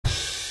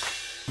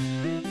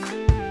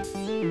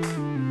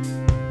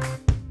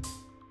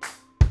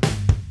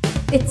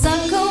It's a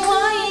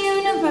Kawaii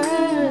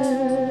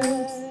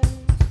universe.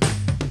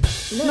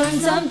 Learn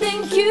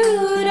something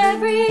cute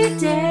every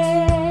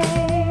day.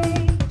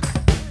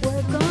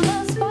 We're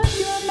gonna spark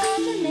your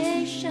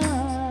imagination.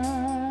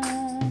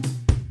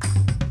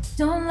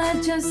 Don't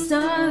let your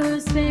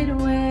stars fade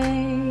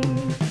away.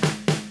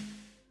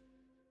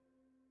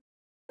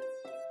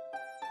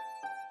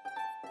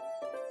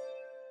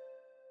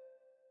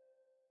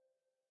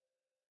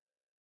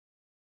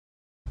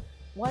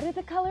 What are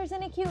the colors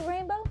in a cute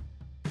rainbow?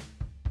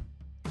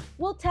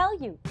 We'll tell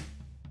you.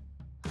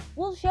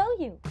 We'll show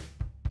you.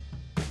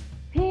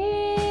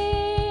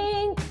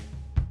 Pink,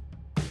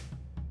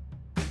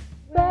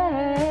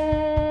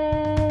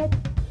 red,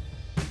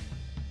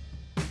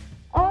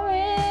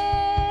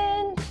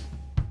 orange,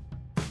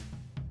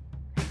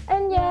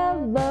 and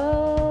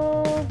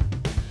yellow.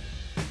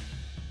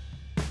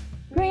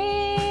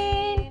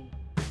 Green,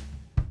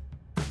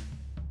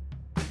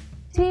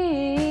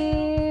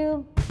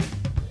 teal,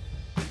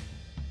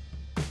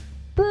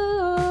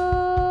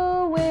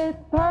 blue with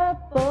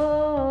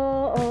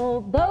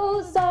purple.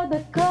 Those are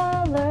the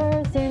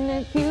colors in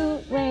a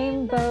cute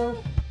rainbow.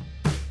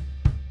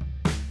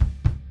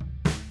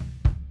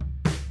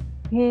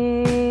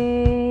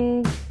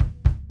 Pink,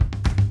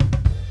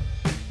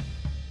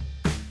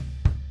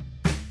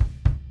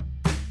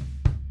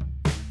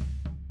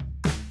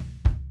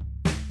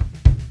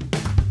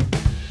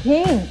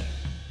 pink,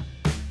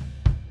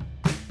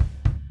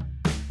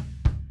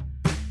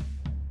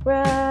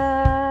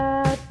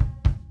 red,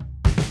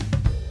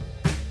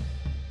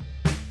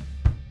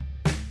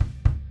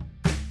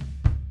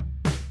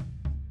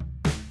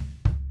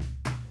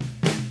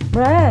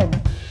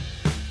 red,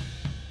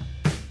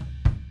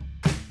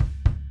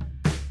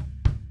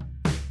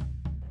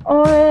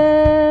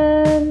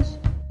 orange,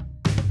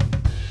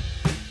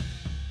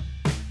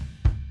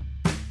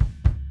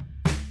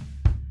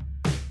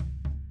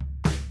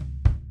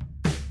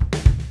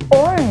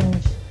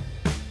 orange,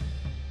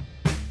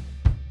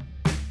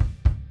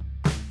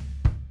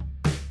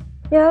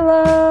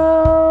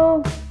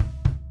 yellow,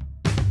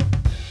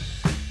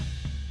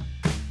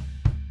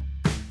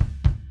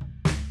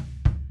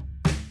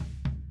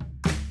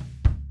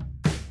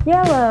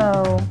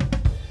 yellow,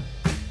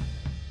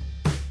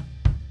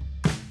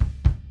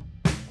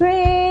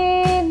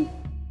 green,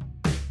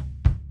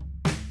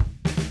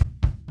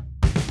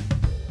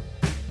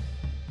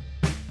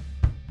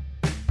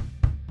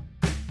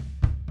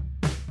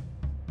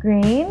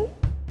 green,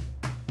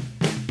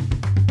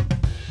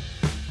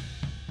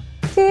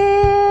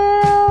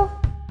 teal,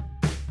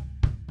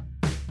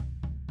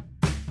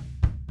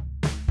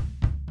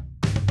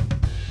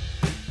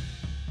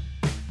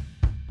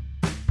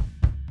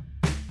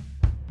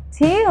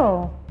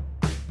 teal,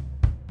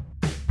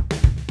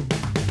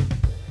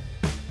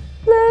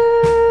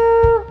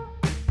 blue,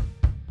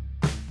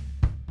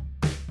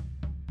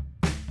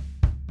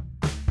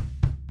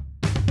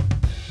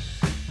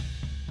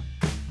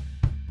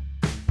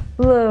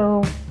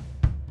 blue,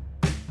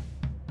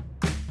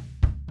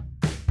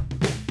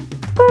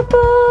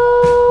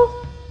 purple,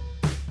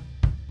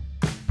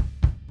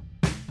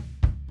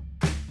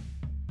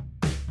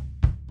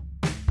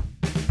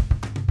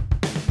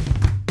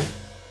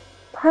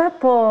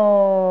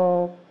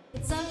 purple.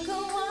 It's a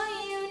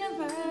Kawaii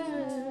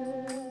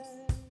universe.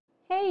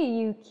 Hey,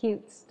 you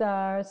cute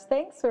stars.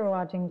 Thanks for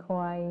watching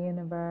Kawaii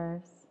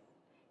Universe.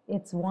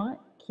 It's want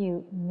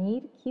cute,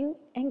 need cute,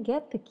 and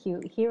get the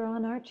cute here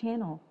on our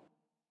channel.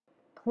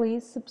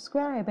 Please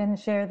subscribe and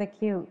share the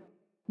cute.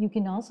 You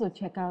can also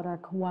check out our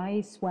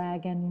Kawaii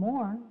swag and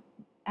more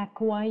at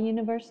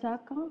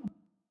kawaiiuniverse.com.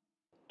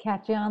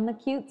 Catch you on the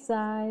cute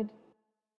side.